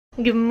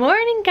Good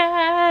morning,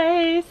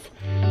 guys.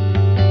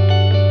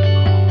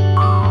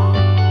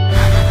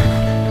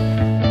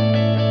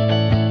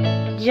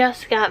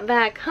 Just got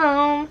back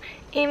home.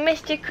 Hey,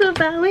 Mr.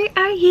 Kuba, where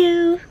are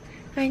you?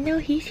 I know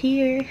he's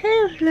here.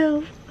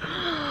 Hello.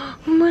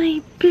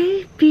 My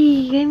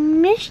baby, I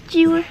missed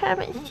you. I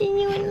haven't seen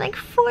you in like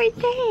 4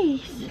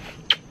 days.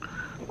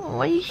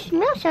 Oh, you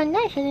smell so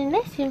nice and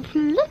nice and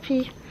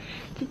fluffy.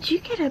 Did you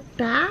get a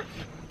bath?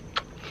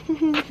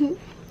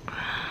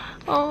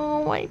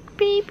 Oh, my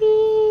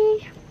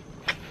baby.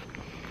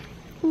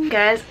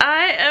 Guys,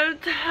 I am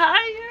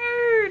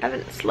tired. I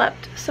haven't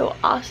slept so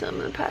awesome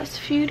in the past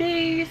few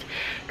days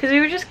because we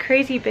were just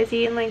crazy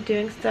busy and like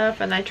doing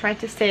stuff, and I tried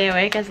to stay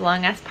awake as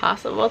long as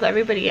possible with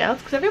everybody else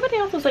because everybody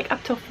else was like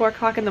up till 4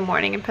 o'clock in the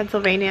morning in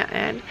Pennsylvania.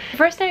 And the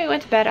first night we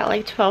went to bed at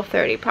like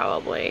 12:30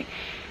 probably.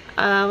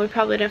 We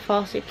probably didn't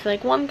fall asleep till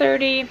like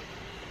 1:30.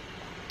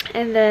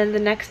 And then the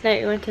next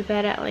night we went to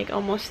bed at like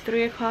almost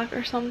 3 o'clock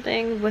or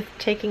something with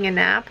taking a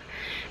nap.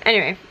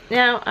 Anyway,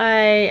 now I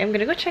am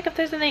gonna go check if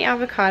there's any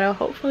avocado.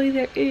 Hopefully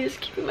there is.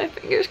 Keeping my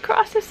fingers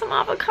crossed there's some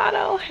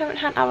avocado. I haven't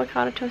had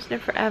avocado toast in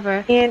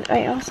forever. And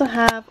I also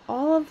have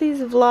all of these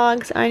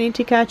vlogs I need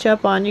to catch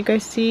up on. You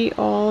guys see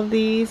all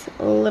these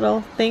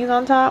little things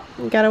on top?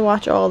 You gotta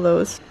watch all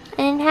those.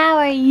 And how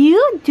are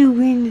you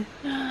doing?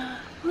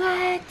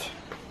 What?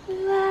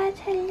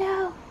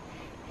 Hello?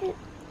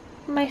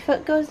 My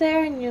foot goes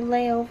there and you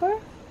lay over?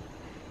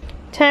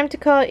 Time to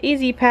call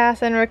Easy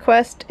Pass and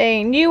request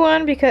a new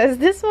one because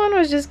this one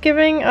was just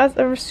giving us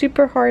a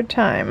super hard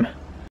time.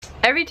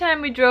 Every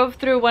time we drove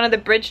through one of the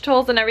bridge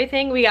tolls and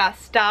everything, we got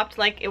stopped.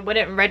 Like, it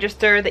wouldn't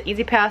register the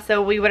Easy Pass,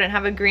 so we wouldn't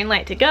have a green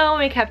light to go.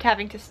 We kept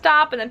having to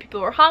stop, and then people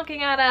were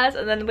honking at us,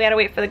 and then we had to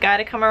wait for the guy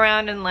to come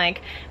around and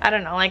like, I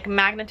don't know, like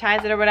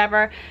magnetize it or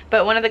whatever.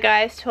 But one of the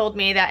guys told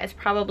me that it's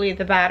probably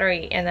the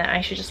battery and that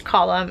I should just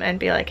call him and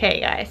be like, hey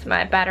guys,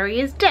 my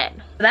battery is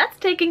dead. That's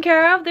taken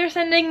care of. They're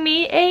sending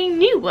me a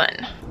new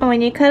one.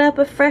 When you cut up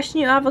a fresh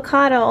new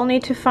avocado, only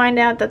to find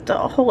out that the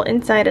whole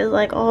inside is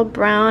like all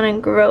brown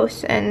and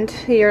gross, and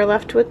you're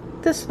left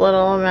with this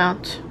little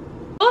amount.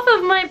 Both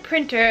of my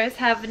printers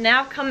have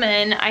now come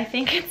in. I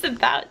think it's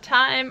about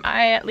time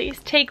I at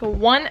least take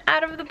one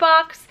out of the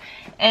box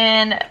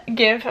and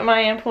give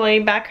my employee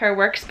back her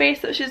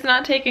workspace so she's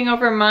not taking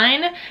over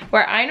mine,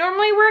 where I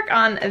normally work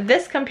on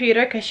this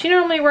computer because she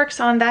normally works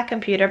on that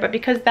computer. But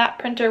because that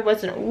printer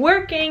wasn't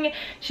working,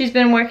 she's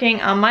been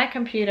working on my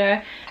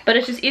computer. But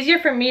it's just easier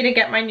for me to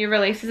get my new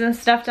releases and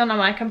stuff done on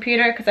my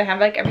computer because I have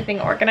like everything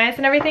organized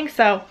and everything.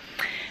 So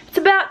it's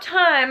about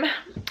time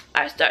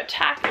I start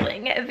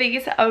tackling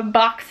these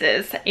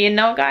boxes. You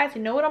know, guys,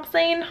 you know what I'm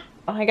saying?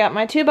 I got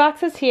my 2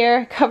 boxes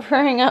here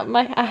covering up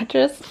my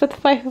address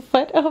with my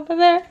foot over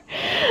there.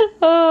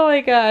 Oh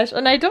my gosh.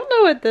 And I don't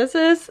know what this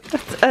is.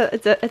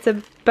 It's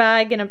a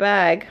bag in a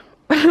bag.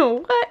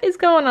 What is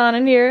going on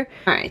in here?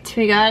 Alright,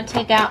 we gotta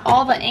take out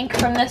all the ink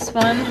from this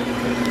one.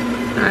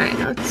 Alright,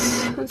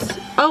 let's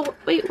oh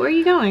wait, where are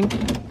you going?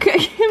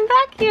 Come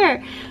back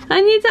here.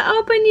 I need to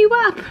open you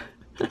up.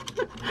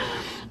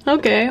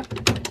 Okay,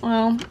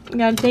 well, I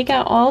gotta take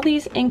out all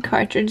these ink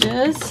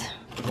cartridges.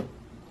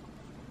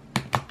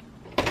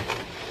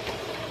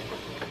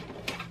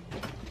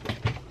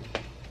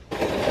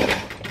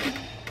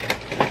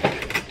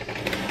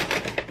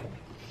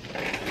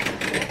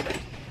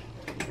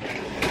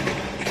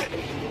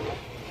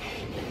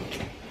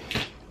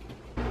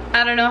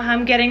 I don't know how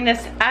I'm getting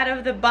this out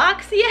of the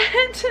box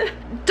yet.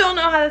 Don't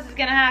know how this is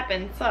gonna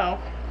happen, so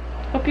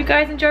hope you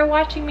guys enjoy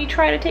watching me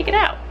try to take it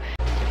out.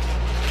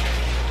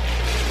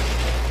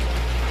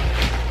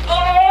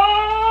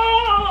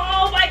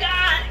 Oh my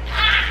god!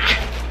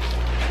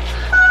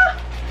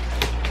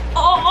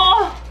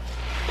 Oh,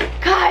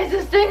 guys,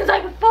 this thing's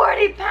like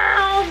 40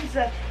 pounds.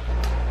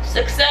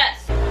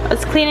 Success. I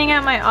was cleaning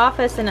out my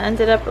office and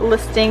ended up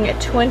listing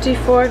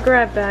 24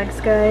 grab bags,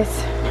 guys.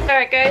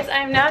 Alright guys,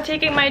 I'm now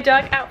taking my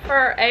dog out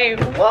for a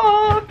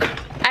walk.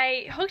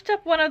 I hooked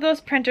up one of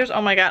those printers.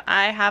 Oh my god,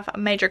 I have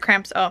major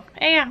cramps. Oh,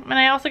 yeah, and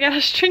I also got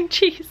a string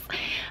cheese.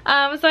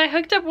 So I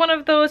hooked up one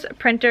of those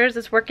printers.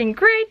 It's working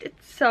great.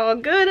 It's all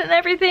good and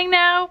everything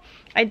now.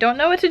 I don't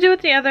know what to do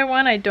with the other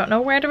one. I don't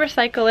know where to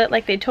recycle it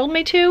like they told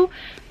me to.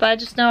 But I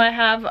just know I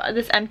have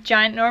this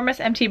giant, enormous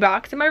empty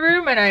box in my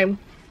room, and I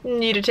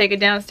need to take it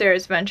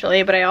downstairs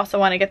eventually. But I also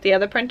want to get the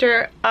other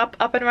printer up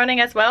and running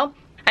as well.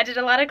 I did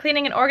a lot of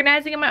cleaning and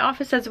organizing in my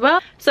office as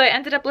well. So I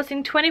ended up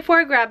listing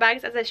 24 grab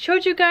bags as I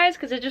showed you guys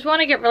because I just want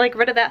to get like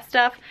rid of that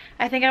stuff.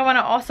 I think I want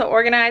to also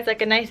organize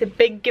like a nice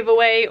big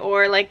giveaway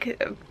or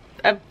like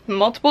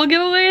multiple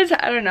giveaways.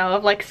 I don't know,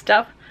 of like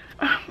stuff.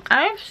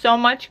 I have so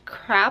much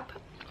crap.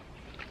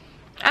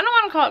 I don't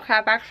want to call it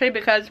crap actually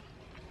because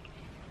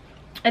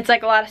it's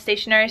like a lot of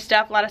stationery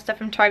stuff, a lot of stuff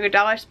from Target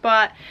Dollar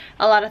Spot,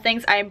 a lot of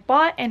things I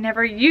bought and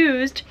never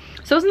used.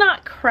 So it's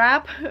not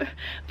crap,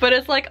 but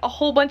it's like a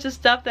whole bunch of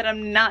stuff that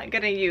I'm not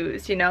gonna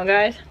use, you know,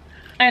 guys?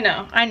 I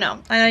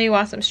know you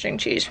want some string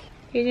cheese.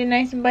 Here's a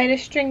nice bite of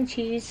string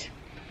cheese.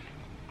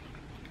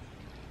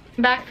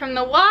 Back from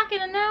the walk,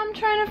 and now I'm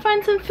trying to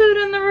find some food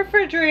in the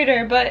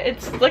refrigerator, but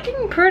it's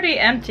looking pretty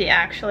empty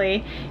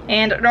actually.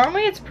 And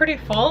normally it's pretty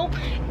full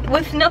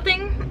with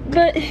nothing,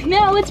 but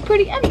now it's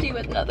pretty empty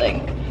with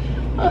nothing.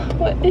 Oh,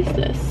 what is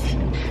this?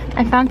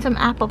 I found some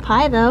apple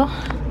pie though.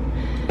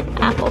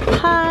 Apple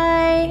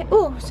pie.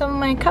 Ooh, some of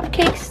my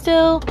cupcakes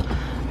still.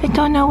 I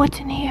don't know what's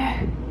in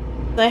here.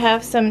 I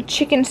have some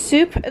chicken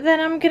soup that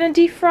I'm gonna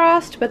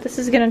defrost, but this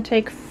is gonna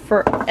take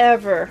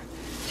forever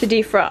to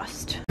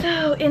defrost.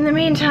 So in the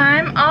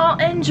meantime, I'll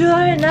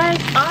enjoy a nice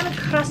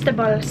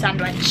uncrustable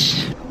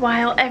sandwich.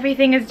 While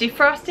everything is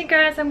defrosting,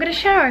 guys, I'm gonna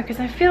shower because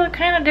I feel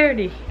kind of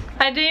dirty.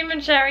 I didn't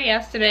even shower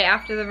yesterday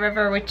after the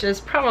river, which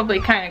is probably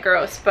kind of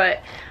gross,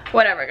 but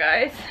whatever,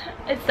 guys.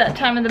 It's that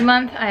time of the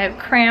month. I have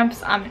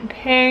cramps, I'm in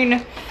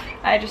pain.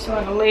 I just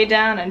want to lay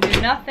down and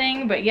do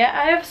nothing, but yeah,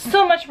 I have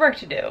so much work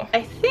to do.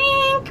 I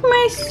think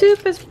my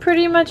soup is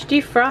pretty much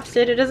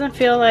defrosted. It doesn't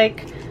feel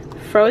like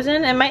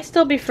frozen. It might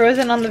still be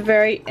frozen on the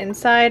very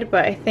inside,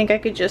 but I think I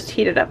could just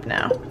heat it up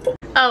now.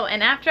 Oh,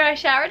 and after I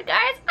showered,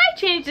 guys, I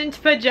changed into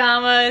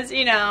pajamas.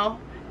 You know,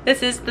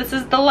 this is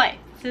the life.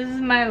 This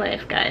is my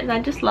life, guys. I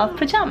just love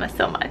pajamas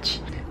so much.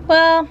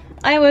 Well,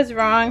 I was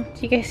wrong.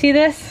 Do you guys see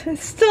this?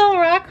 It's still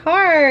rock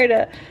hard.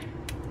 You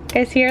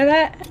guys hear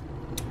that?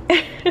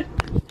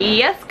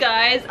 Yes,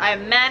 guys, I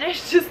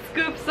managed to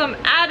scoop some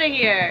out of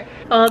here.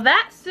 Well,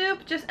 that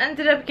soup just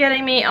ended up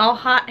getting me all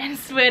hot and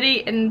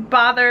sweaty and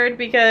bothered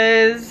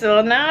because,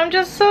 well, now I'm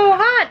just so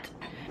hot.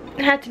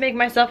 I had to make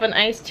myself an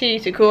iced tea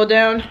to cool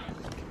down.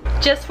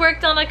 Just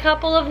worked on a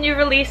couple of new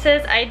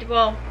releases.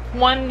 Well,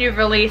 one new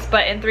release,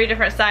 but in 3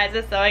 different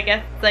sizes, so I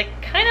guess it's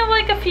like kind of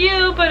like a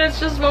few, but it's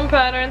just one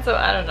pattern, so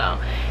I don't know.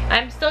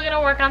 I'm still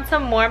gonna work on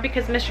some more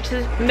because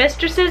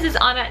Mistresses is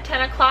on at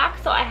 10 o'clock,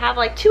 so I have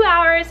like 2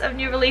 hours of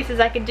new releases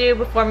I can do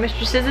before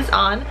Mistresses is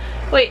on.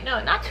 Wait,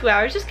 no, not 2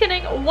 hours, just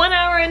kidding, 1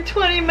 hour and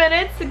 20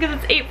 minutes because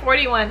it's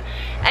 8:41.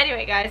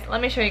 Anyway, guys,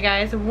 let me show you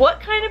guys what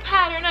kind of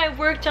pattern I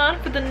worked on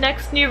for the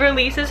next new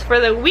releases for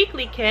the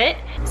weekly kit.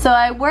 So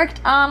I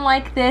worked on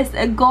like this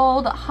a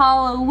gold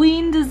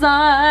Halloween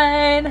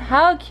design.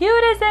 How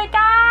cute is it,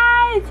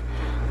 guys?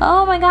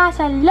 Oh my gosh,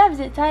 I loves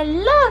it. I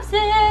loves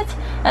it.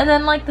 And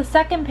then like the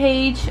second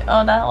page,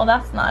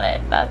 that's not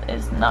it. That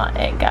is not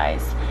it,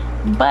 guys.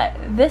 But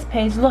this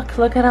page,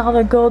 look at all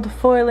the gold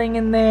foiling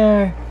in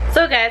there.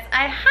 So guys,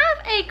 I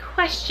have a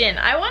question.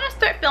 I want to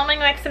start filming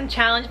like some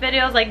challenge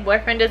videos, like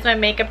boyfriend does my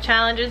makeup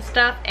challenge and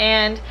stuff,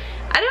 and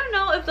I don't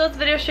know if those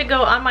videos should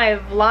go on my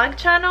vlog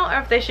channel or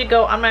if they should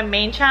go on my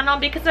main channel,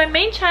 because my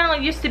main channel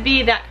used to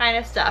be that kind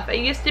of stuff. It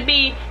used to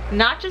be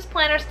not just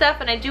planner stuff,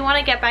 and I do want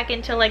to get back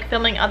into like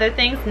filming other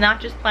things, not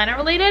just planner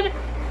related.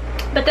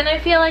 But then I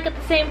feel like at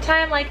the same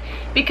time, like,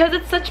 because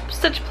it's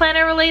such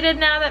planner related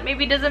now, that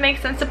maybe doesn't make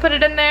sense to put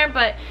it in there.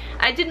 But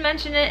I did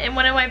mention it in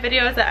one of my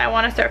videos that I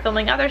want to start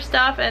filming other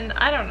stuff, and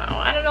I don't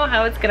know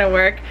how it's gonna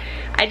work.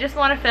 I just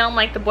want to film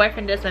like the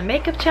boyfriend does my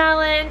makeup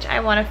challenge. I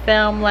want to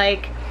film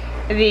like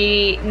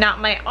the not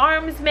my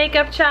arms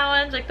makeup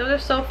challenge, like those are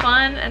so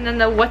fun, and then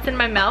the what's in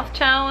my mouth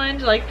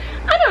challenge. Like,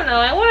 I don't know,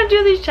 I want to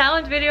do these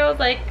challenge videos,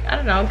 like, I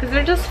don't know, because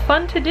they're just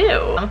fun to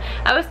do.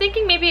 I was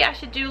thinking maybe I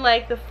should do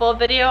like the full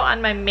video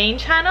on my main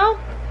channel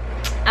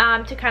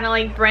to kind of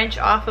like branch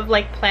off of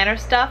like planner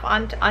stuff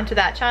onto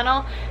that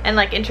channel and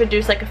like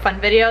introduce like a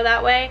fun video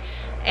that way.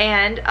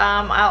 And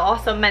I'll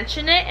also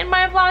mention it in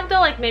my vlog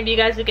though, like maybe you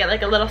guys would get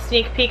like a little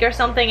sneak peek or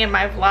something in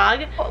my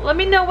vlog. Let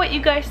me know what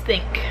you guys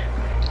think.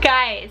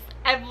 Guys,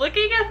 I'm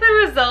looking at the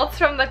results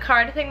from the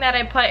card thing that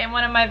I put in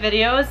one of my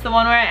videos, the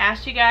one where I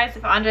asked you guys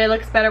if Andre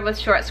looks better with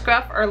short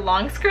scruff or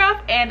long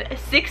scruff, and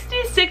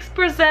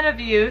 66% of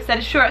you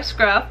said short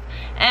scruff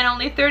and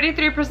only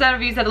 33%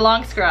 of you said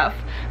long scruff.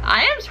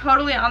 I am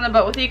totally on the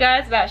boat with you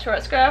guys about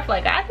short scruff.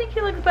 Like, I think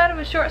he looks better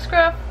with short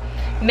scruff.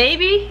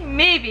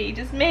 Maybe,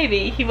 just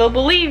maybe, he will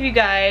believe you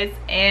guys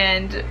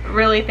and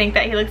really think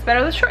that he looks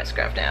better with short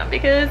scruff now,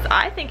 because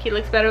I think he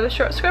looks better with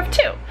short scruff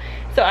too.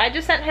 So I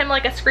just sent him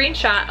like a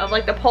screenshot of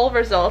like the poll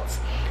results,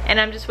 and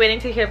I'm just waiting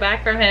to hear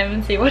back from him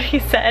and see what he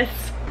says.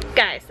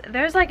 Guys,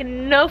 there's like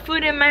no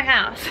food in my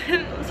house,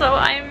 so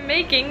I'm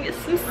making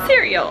some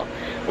cereal.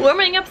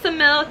 Warming up some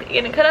milk,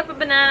 gonna cut up a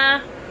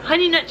banana,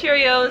 Honey Nut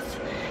Cheerios,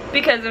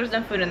 because there's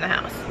no food in the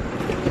house.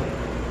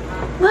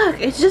 Look,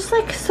 it's just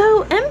like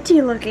so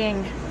empty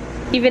looking.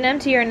 Even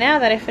emptier now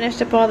that I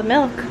finished up all the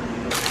milk.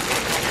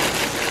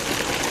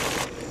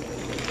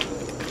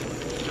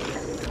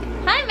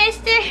 Hi,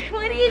 mister.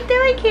 What are you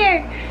doing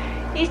here?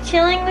 You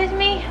chilling with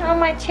me on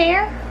my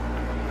chair?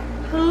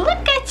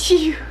 Look at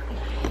you.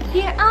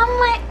 You're on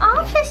my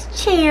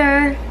office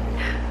chair.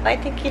 I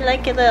think you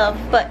like a little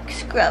butt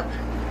scrub.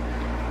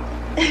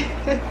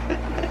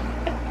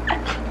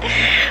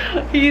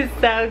 He's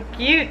so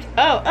cute.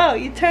 Oh,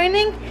 you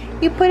turning?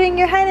 You putting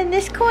your head in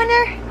this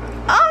corner?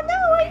 Oh no,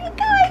 where you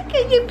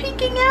going? Are you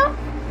peeking out?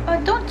 Oh,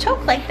 don't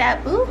choke like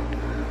that, boo.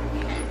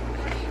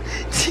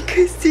 You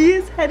can see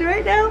his head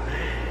right now?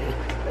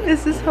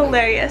 This is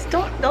hilarious.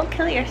 Don't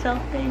kill yourself,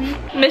 baby.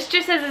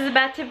 Mistresses is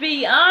about to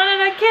be on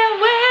and I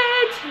can't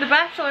wait. The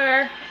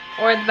Bachelor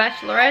or The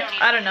Bachelorette,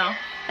 I don't know.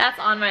 That's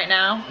on right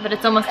now, but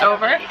it's almost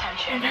over.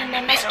 And then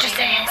the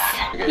mistresses.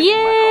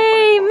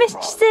 Yay,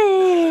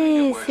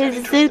 mistresses!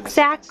 It's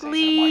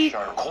exactly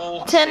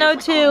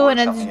 10:02 and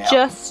it's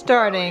just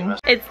starting.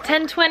 It's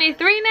 10:23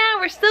 now.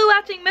 We're still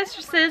watching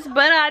Mistresses,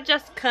 but I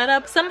just cut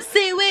up some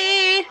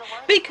seaweed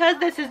because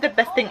this is the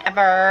best thing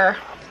ever.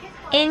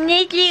 And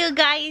this little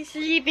guy is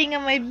sleeping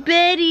on my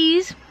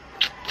beddies.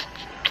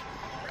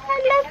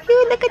 I love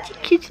you. Look at your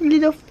cute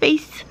little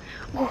face.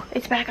 Oh,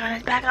 it's back on,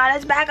 it's back on,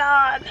 it's back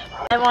on.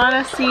 I want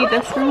to see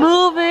this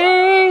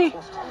movie.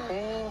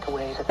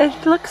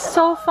 It looks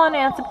so funny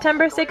on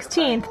September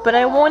 16th, but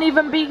I won't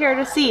even be here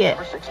to see it.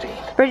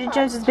 Bridget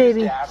Jones's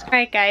Baby.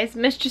 Alright guys,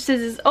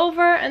 Mistresses is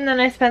over, and then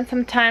I spent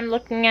some time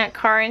looking at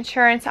car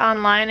insurance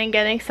online and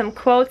getting some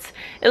quotes.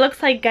 It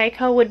looks like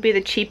Geico would be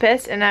the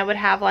cheapest, and I would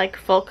have like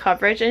full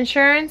coverage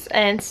insurance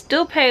and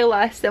still pay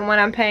less than what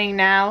I'm paying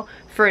now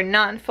for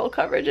non-full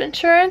coverage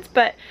insurance,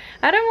 but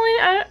I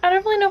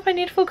don't really know if I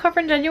need full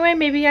coverage anyway.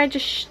 Maybe I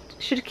just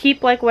should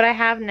keep like what I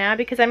have now,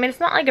 because I mean it's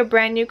not like a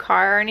brand new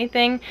car or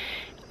anything,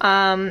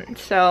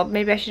 so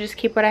maybe I should just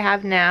keep what I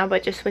have now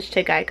but just switch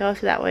to Geico,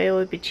 so that way it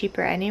would be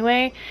cheaper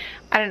anyway.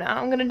 I don't know.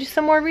 I'm gonna do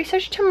some more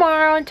research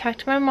tomorrow and talk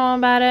to my mom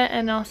about it,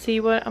 and I'll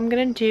see what I'm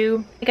gonna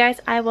do. Guys,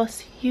 I will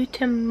see you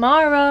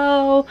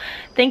tomorrow.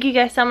 Thank you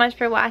guys so much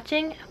for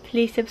watching.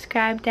 Please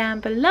subscribe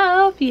down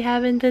below if you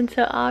haven't done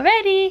so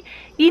already.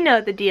 You know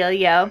the deal,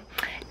 yo.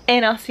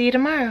 And I'll see you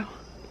tomorrow.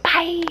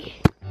 Bye.